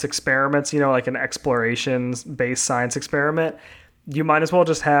science experiments, like an exploration-based science experiment, you might as well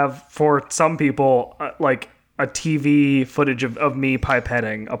just have, for some people, like a TV footage of me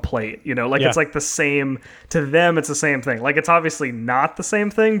pipetting a plate, Yeah. It's like the same, to them it's the same thing. Like it's obviously not the same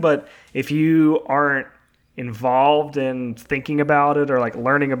thing, but if you aren't involved in thinking about it or like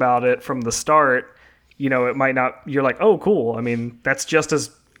learning about it from the start, it might not, you're like, oh, cool. I mean, that's just as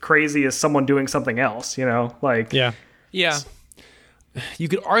crazy as someone doing something else, like, Yeah. Yeah. You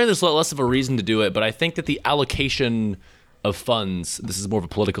could argue there's less of a reason to do it, but I think that the allocation of funds, this is more of a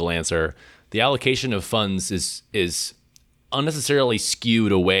political answer, the allocation of funds is unnecessarily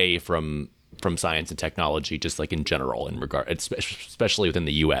skewed away from science and technology, just like in general, in regard, especially within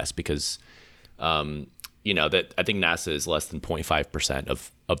the U.S., because, that I think NASA is less than 0.5%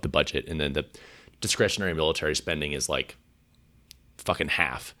 of the budget, and then the discretionary military spending is like fucking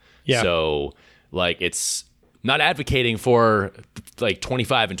half. Yeah. So like it's not advocating for like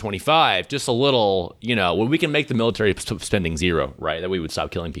 25 and 25, just a little, when we can make the military spending zero, right? That we would stop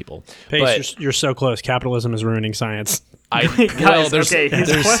killing people. Pace, But you're so close. Capitalism is ruining science. guys, okay,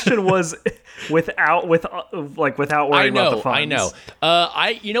 his question was without worrying about the funds. I know.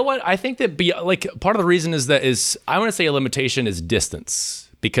 You know what? I think that part of the reason is I want to say a limitation is distance,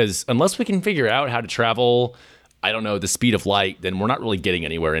 because unless we can figure out how to travel, I don't know, the speed of light, then we're not really getting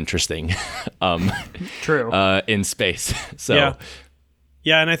anywhere interesting. True. In space. So. Yeah.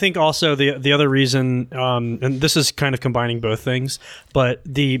 Yeah, and I think also the other reason, and this is kind of combining both things, but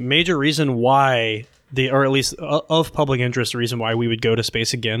the major reason why or at least of public interest, the reason why we would go to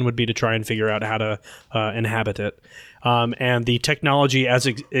space again would be to try and figure out how to inhabit it. And the technology as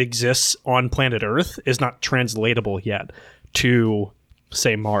it exists on planet Earth is not translatable yet to,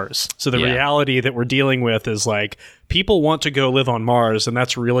 say, Mars. So the reality that we're dealing with is like people want to go live on Mars, and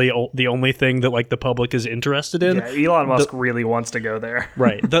that's really the only thing that like the public is interested in. Yeah, Elon Musk really wants to go there.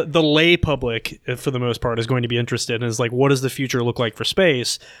 Right. The lay public, for the most part, is going to be interested in is like, what does the future look like for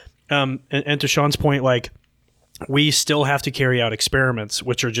space? And to Sean's point, like, we still have to carry out experiments,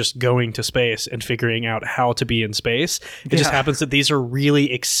 which are just going to space and figuring out how to be in space. It just happens that these are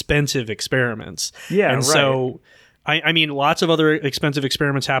really expensive experiments. Yeah, and right. so, I mean, lots of other expensive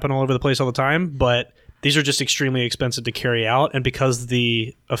experiments happen all over the place all the time, but these are just extremely expensive to carry out. And because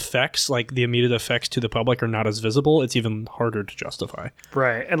the effects, like the immediate effects to the public, are not as visible, it's even harder to justify.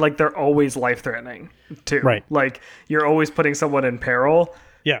 Right. And like they're always life-threatening too. Right. Like you're always putting someone in peril.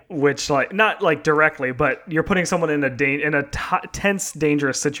 Yeah. Which, like, not like directly, but you're putting someone in a tense,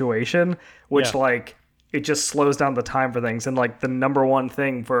 dangerous situation, which Yeah. like it just slows down the time for things. And like the number one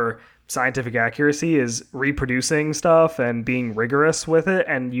thing for scientific accuracy is reproducing stuff and being rigorous with it.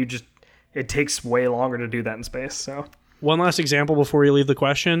 And it takes way longer to do that in space. So one last example before you leave the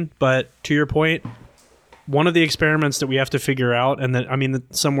question, but to your point, one of the experiments that we have to figure out, and that, I mean,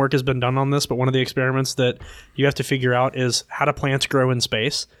 some work has been done on this, but one of the experiments that you have to figure out is how do plants grow in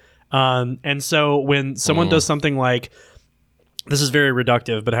space? And so when someone does something like, this is very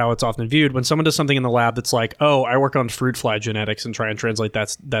reductive, but how it's often viewed, when someone does something in the lab that's like, oh, I work on fruit fly genetics and try and translate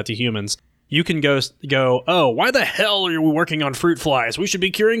that to humans, you can go, oh, why the hell are we working on fruit flies? We should be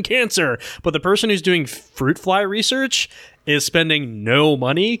curing cancer. But the person who's doing fruit fly research is spending no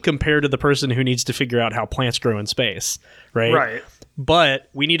money compared to the person who needs to figure out how plants grow in space, right? Right. But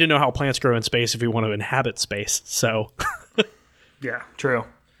we need to know how plants grow in space if we want to inhabit space. So Yeah, true.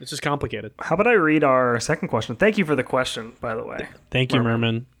 it's just complicated. How about I read our second question? Thank you for the question, by the way. Thank you,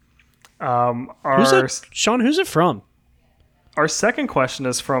 Merman. Our Sean, who's it from? Our second question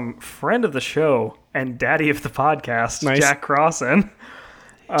is from friend of the show and daddy of the podcast, Nice. Jack Crossan.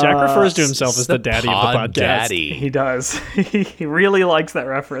 Jack refers to himself as the daddy of the podcast. Daddy. He does. He really likes that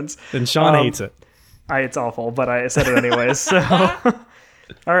reference. And Sean hates it. It's awful, but I said it anyways. So,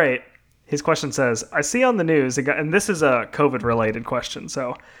 all right. His question says, I see on the news, and this is a COVID-related question.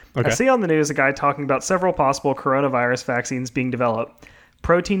 So, Okay. I see on the news a guy talking about several possible coronavirus vaccines being developed.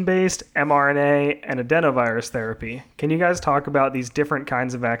 Protein-based, mRNA, and adenovirus therapy. Can you guys talk about these different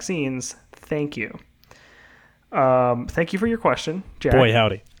kinds of vaccines? Thank you. Thank you for your question, Jack. Boy,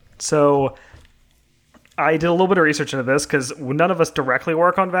 howdy. So I did a little bit of research into this because none of us directly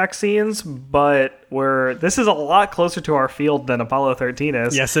work on vaccines, but this is a lot closer to our field than Apollo 13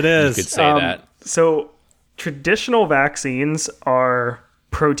 is. Yes, it You is. could say that. So traditional vaccines are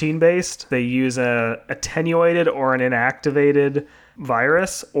protein-based. They use a attenuated or an inactivated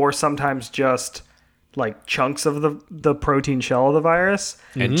virus, or sometimes just like chunks of the protein shell of the virus.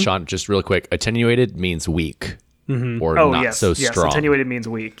 And Sean, just real quick, attenuated means weak or Oh, not yes. so yes. strong. Attenuated means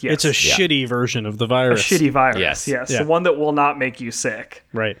weak. Yes. It's a shitty version of the a virus. shitty virus. Yes. Yes. Yeah. The one that will not make you sick,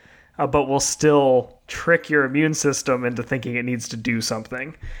 Right. but will still trick your immune system into thinking it needs to do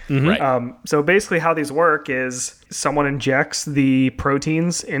something. Right. So basically how these work is someone injects the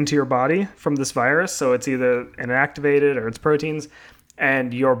proteins into your body from this virus. So it's either inactivated or it's proteins.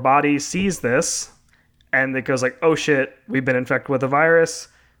 And your body sees this and it goes like, oh shit, we've been infected with a virus.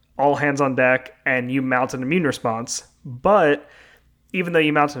 All hands on deck. And you mount an immune response. But even though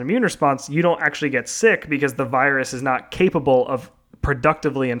you mount an immune response, you don't actually get sick because the virus is not capable of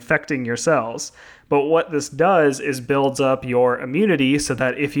productively infecting your cells. But what this does is builds up your immunity so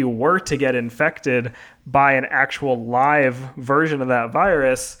that if you were to get infected by an actual live version of that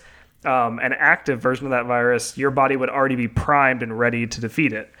virus, an active version of that virus, your body would already be primed and ready to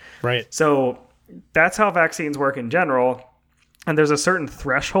defeat it. Right. So that's how vaccines work in general. And there's a certain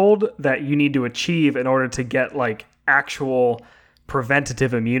threshold that you need to achieve in order to get like actual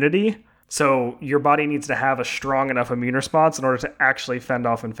preventative immunity. So your body needs to have a strong enough immune response in order to actually fend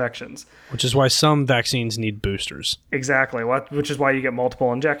off infections. Which is why some vaccines need boosters. Exactly, which is why you get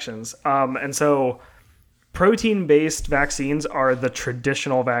multiple injections. And so protein-based vaccines are the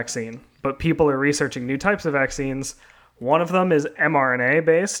traditional vaccine, but people are researching new types of vaccines. One of them is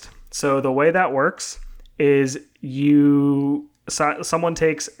mRNA-based. So the way that works is someone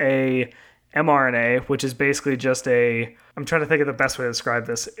takes a mRNA, which is basically just I'm trying to think of the best way to describe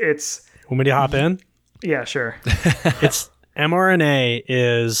this. Want me to hop in? Yeah, sure. It's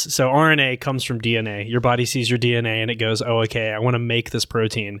mRNA so RNA comes from DNA. Your body sees your DNA and it goes, oh, okay, I want to make this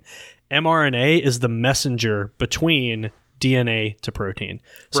protein. mRNA is the messenger between DNA to protein.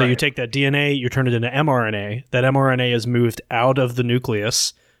 So you Right. take that DNA, you turn it into mRNA. That mRNA is moved out of the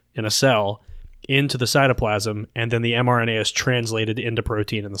nucleus in a cell into the cytoplasm, and then the mRNA is translated into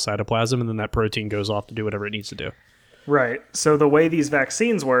protein in the cytoplasm, and then that protein goes off to do whatever it needs to do. Right. So the way these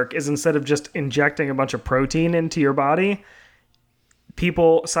vaccines work is instead of just injecting a bunch of protein into your body,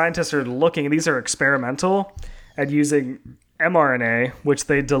 scientists are looking, these are experimental, at using mRNA, which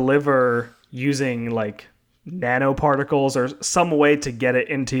they deliver using like nanoparticles or some way to get it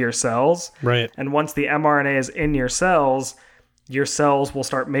into your cells. Right. And once the mRNA is in your cells will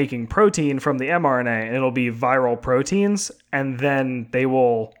start making protein from the mRNA, and it'll be viral proteins, and then they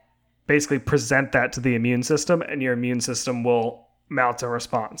will basically present that to the immune system, and your immune system will mount a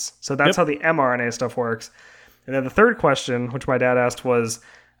response. So that's how the mRNA stuff works. And then the third question, which my dad asked, was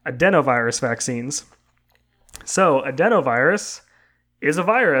adenovirus vaccines. So adenovirus is a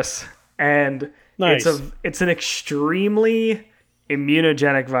virus, and Nice. it's an extremely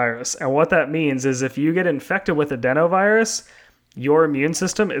immunogenic virus. And what that means is if you get infected with adenovirus, your immune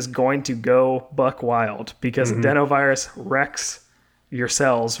system is going to go buck wild because adenovirus wrecks your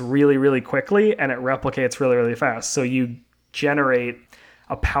cells really, really quickly and it replicates really, really fast. So you generate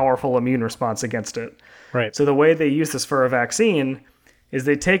a powerful immune response against it. Right. So the way they use this for a vaccine is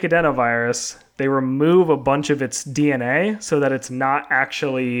they take adenovirus, they remove a bunch of its DNA so that it's not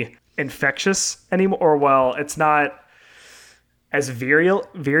actually infectious anymore, or well, it's not as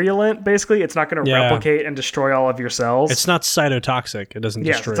virulent, basically. It's not going to replicate and destroy all of your cells. It's not cytotoxic. It doesn't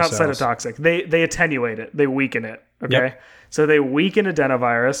destroy it's not cells. cytotoxic. They attenuate it. They weaken it, okay? Yep. So they weaken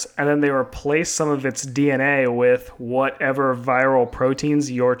adenovirus, and then they replace some of its DNA with whatever viral proteins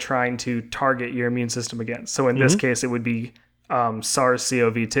you're trying to target your immune system against. So in this case, it would be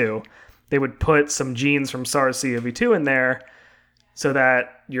SARS-CoV-2. They would put some genes from SARS-CoV-2 in there so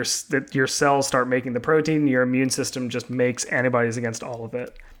that your cells start making the protein. Your immune system just makes antibodies against all of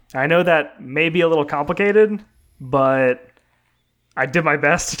it. I know that may be a little complicated, but I did my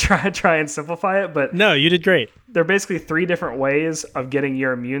best to try and simplify it. But No, you did great. there are basically 3 different ways of getting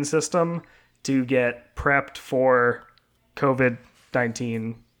your immune system to get prepped for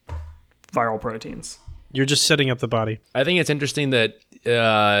COVID-19 viral proteins. You're just setting up the body. I think it's interesting that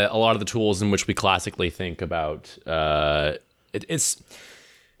a lot of the tools in which we classically think about it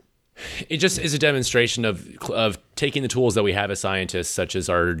just is a demonstration of taking the tools that we have as scientists, such as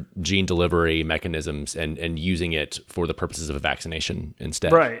our gene delivery mechanisms, and using it for the purposes of a vaccination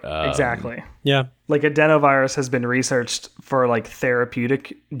instead. Right, exactly. Yeah. Like adenovirus has been researched for like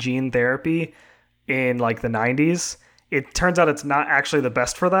therapeutic gene therapy in like the 90s. It turns out it's not actually the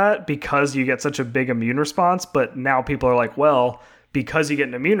best for that because you get such a big immune response. But now people are like, well, because you get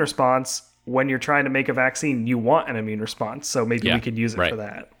an immune response, when you're trying to make a vaccine, you want an immune response. So maybe we could use it for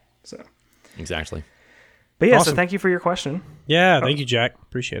that. So Exactly. But yeah, Awesome. so thank you for your question. Yeah, thank you, Jack.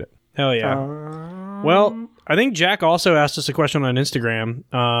 Appreciate it. Hell yeah. Well, I think Jack also asked us a question on Instagram,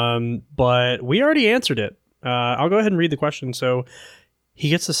 but we already answered it. I'll go ahead and read the question. So he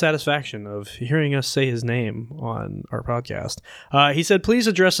gets the satisfaction of hearing us say his name on our podcast. He said, please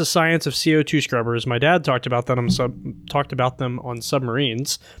address the science of CO2 scrubbers. My dad talked about them on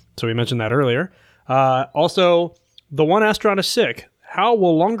submarines. So we mentioned that earlier. Also, the one astronaut is sick. How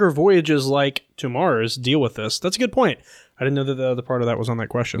will longer voyages like to Mars deal with this? That's a good point. I didn't know that the other part of that was on that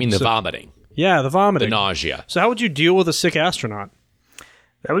question. I mean, the vomiting, Yeah, the vomiting. the nausea. So how would you deal with a sick astronaut?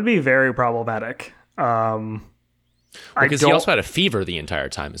 That would be very problematic. Because he also had a fever the entire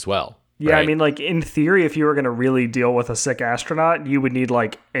time as well. Yeah, I right? mean, like, in theory, if you were going to really deal with a sick astronaut, you would need,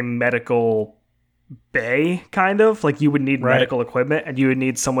 like, a medical bay, kind of. Like, you would need medical equipment, and you would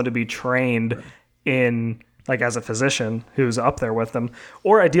need someone to be trained in, like, as a physician who's up there with them.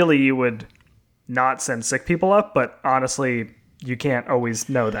 Or, ideally, you would not send sick people up, but honestly, you can't always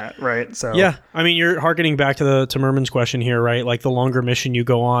know that, right? So Yeah, I mean, you're hearkening back to Merman's question here, right? Like, the longer mission you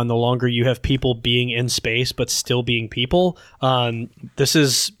go on, the longer you have people being in space but still being people. This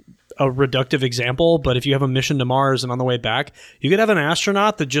is a reductive example, but if you have a mission to Mars and on the way back, you could have an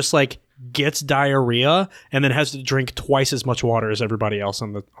astronaut that just like gets diarrhea and then has to drink twice as much water as everybody else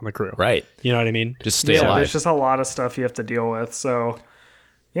on the crew. Right. You know what I mean? Just stay yeah, alive. there's just a lot of stuff you have to deal with. So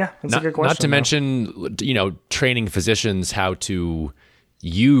yeah, that's a good question. Not to mention, training physicians how to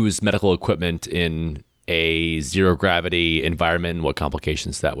use medical equipment in a zero gravity environment and what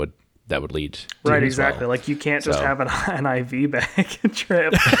complications that would lead to. Right, as exactly. well. Like, you can't just So- have an IV bag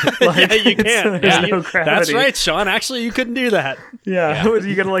trip. Like, Yeah, you can't. there's Yeah, no gravity. that's right, Sean. Actually, you couldn't do that. Yeah,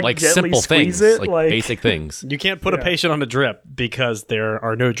 you gotta like gently simple squeeze things, it, like basic things. You can't put a patient on a drip because there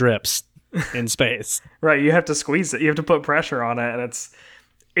are no drips in space. right. You have to squeeze it. You have to put pressure on it, and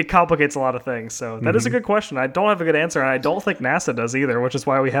it complicates a lot of things. So that is a good question. I don't have a good answer, and I don't think NASA does either, which is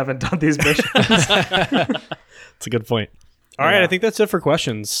why we haven't done these missions. That's a good point. All right, I think that's it for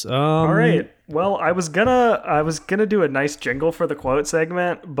questions. All right. Well, I was gonna do a nice jingle for the quote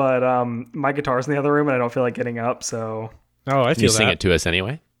segment, but my guitar's in the other room, and I don't feel like getting up. So Oh, I Can you feel sing that. it to us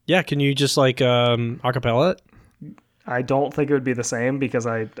anyway? Yeah, can you just like acapella it? I don't think it would be the same because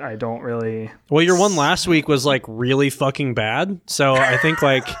I don't really. Well, your one last week was like really fucking bad. So I think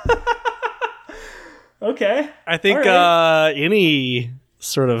like Okay. any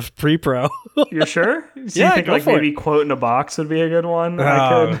sort of pre-pro. You're sure? So Yeah, you think go like for maybe quote in a box would be a good one?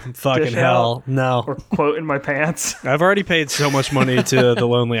 Oh, fucking dish hell. out? No. Or quote in my pants. I've already paid so much money to the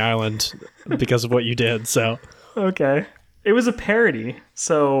Lonely Island because of what you did. So Okay. It was a parody,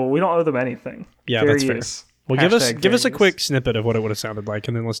 so we don't owe them anything. yeah, Fair that's fair. use. Well, Hashtag give us fair a use. quick snippet of what it would have sounded like,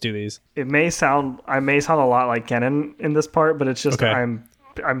 and then let's do these. I may sound a lot like Kenan in this part, but it's just Okay.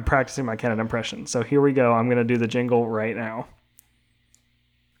 I'm practicing my Kenan impression. So here we go. I'm gonna do the jingle right now.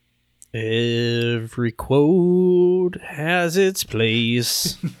 Every quote has its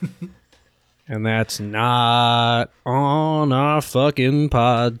place. And that's not on our fucking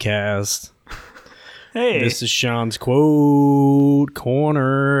podcast. Hey, This is Sean's quote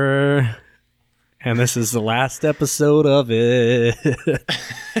corner. And this is the last episode of it.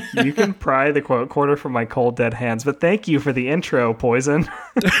 you can pry the quote quarter from my cold dead hands, but thank you for the intro, Poison.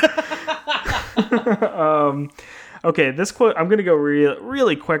 Okay, this quote, I'm going to go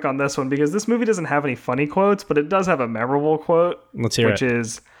really quick on this one because this movie doesn't have any funny quotes, but it does have a memorable quote. Let's hear which it.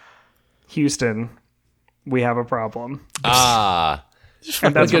 is, Houston, we have a problem. Ah,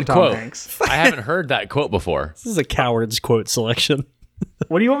 And that's good from Tom quote. Hanks. I haven't heard that quote before. This is a coward's quote selection.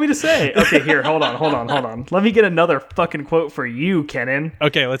 What do you want me to say? Okay, here, hold on. Let me get another fucking quote for you, Kenan.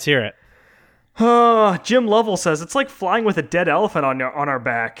 Okay, let's hear it. Jim Lovell says, it's like flying with a dead elephant on our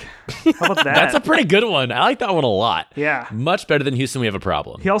back. How about that? That's a pretty good one. I like that one a lot. Yeah. Much better than Houston, we have a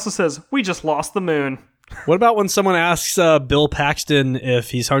problem. He also says, we just lost the moon. What about when someone asks Bill Paxton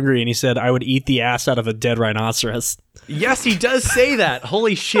if he's hungry and he said, I would eat the ass out of a dead rhinoceros? Yes, he does say that.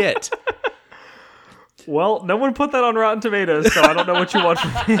 Holy shit. Well, no one put that on Rotten Tomatoes, so I don't know what you want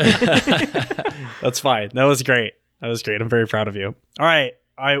from me. That's fine. That was great. I'm very proud of you. All right.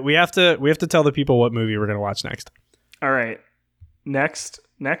 We have to tell the people what movie we're going to watch next. All right. Next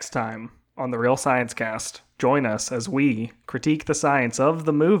time on the Real Science Cast, join us as we critique the science of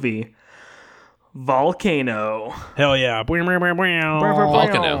the movie Volcano. Hell yeah.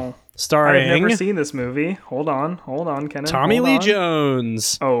 Volcano. Starring I've never seen this movie. Hold on, Kenan. Tommy Hold Lee on.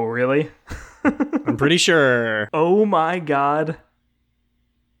 Jones. Oh, really? I'm pretty sure. Oh my god.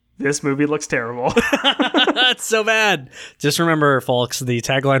 This movie looks terrible. That's so bad. Just remember, folks, the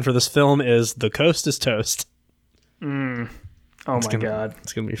tagline for this film is "The coast is toast." Oh my god.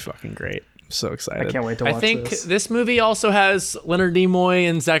 It's going to be fucking great. I'm so excited. I can't wait to watch I think this. this movie also has Leonard Nimoy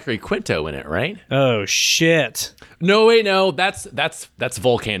and Zachary Quinto in it, right? Oh, shit. No, wait, no. That's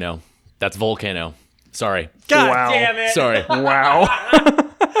Volcano. That's Volcano. Sorry. God Wow. damn it. Sorry. Wow.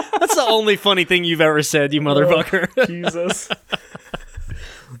 That's the only funny thing you've ever said, you motherfucker. Jesus.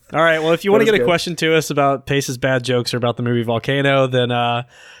 All right. Well, if you want to That get was a good. question to us about Pace's bad jokes or about the movie Volcano, then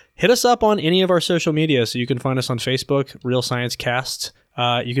hit us up on any of our social media. So you can find us on Facebook, Real Science Cast.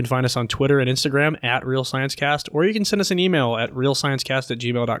 You can find us on Twitter and Instagram at Real Science Cast, or you can send us an email at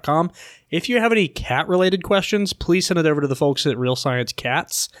realsciencecast@gmail.com. If you have any cat-related questions, please send it over to the folks at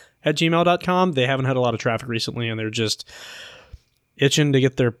realsciencecats@gmail.com. They haven't had a lot of traffic recently, and they're just itching to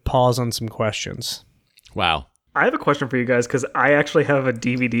get their paws on some questions. Wow. I have a question for you guys because I actually have a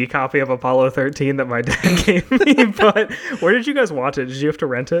DVD copy of Apollo 13 that my dad gave me. But where did you guys watch it? Did you have to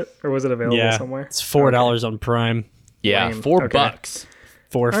rent it, or was it available Yeah, somewhere? it's $4 on Prime. Yeah, Lame. $4. Okay.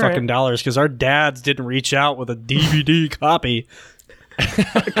 $4 fucking dollars because our dads didn't reach out with a DVD copy.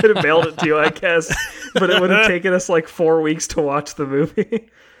 I could have mailed it to you, I guess, but it would have taken us like 4 weeks to watch the movie.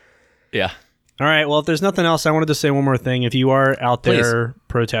 Yeah. All right. Well, if there's nothing else, I wanted to say one more thing. If you are out there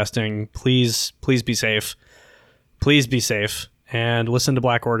protesting, please be safe. Please be safe and listen to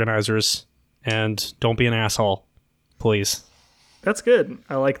black organizers and don't be an asshole. Please. That's good.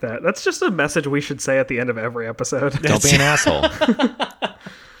 I like that. That's just a message we should say at the end of every episode. Don't be an asshole.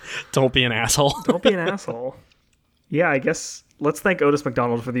 Don't be an asshole. Don't be an asshole. Yeah, I guess let's thank Otis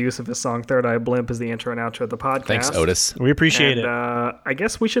McDonald for the use of his song Third Eye Blimp as the intro and outro of the podcast. Thanks, Otis. We appreciate And it. I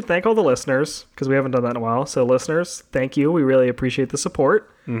guess we should thank all the listeners because we haven't done that in a while. So, listeners, thank you. We really appreciate the support,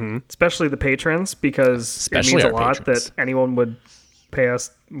 especially the patrons, because Especially it means a our lot patrons. that anyone would pay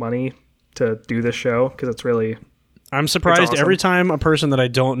us money to do this show because it's really I'm surprised awesome. every time a person that I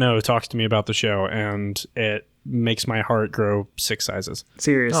don't know talks to me about the show, and it makes my heart grow 6 sizes.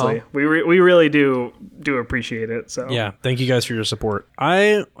 seriously. We really do appreciate it. So Yeah. Thank you guys for your support.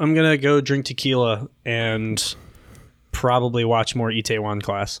 I am going to go drink tequila and probably watch more Itaewon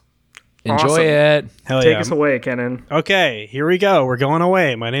Class. Enjoy Awesome. it. Hell take yeah. us away, Kenan. Okay, here we go. We're going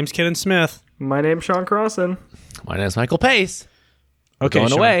away. My name's Kenan Smith. My name's Sean Crossan. My name's Michael Pace. Okay, Going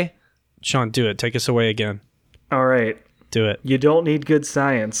Sean. away. Sean, do it. Take us away again. All right. Do it. You don't need good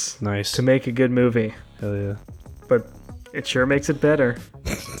science Nice. to make a good movie, Hell yeah. but it sure makes it better.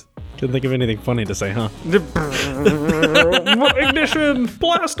 Couldn't think of anything funny to say, huh? Ignition,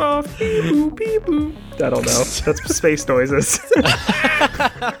 blast off, beep-boop, beep-boop. I don't know. That's space noises.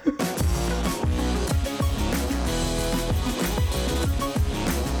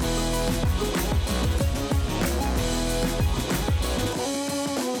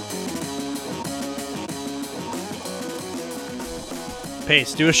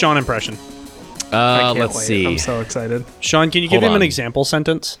 Pace, do a Sean impression. I can't Let's wait. see. I'm so excited. Sean, can you give Hold him an on. example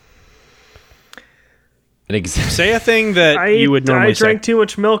sentence? Say a thing that you would normally I drank say. too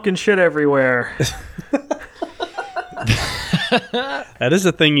much milk and shit everywhere. That is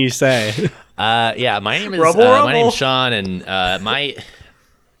a thing you say. Yeah, my name is Rubble, my name's rubble. Sean, and my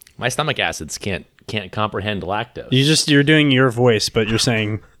stomach acids can't comprehend lactose. You're doing your voice, but you're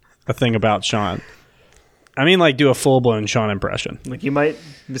saying a thing about Sean. I mean, like, do a full-blown Sean impression. Like, you might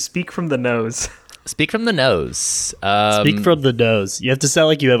speak from the nose. Speak from the nose. Speak from the nose. You have to sound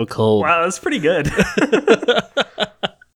like you have a cold. Wow, that's pretty good.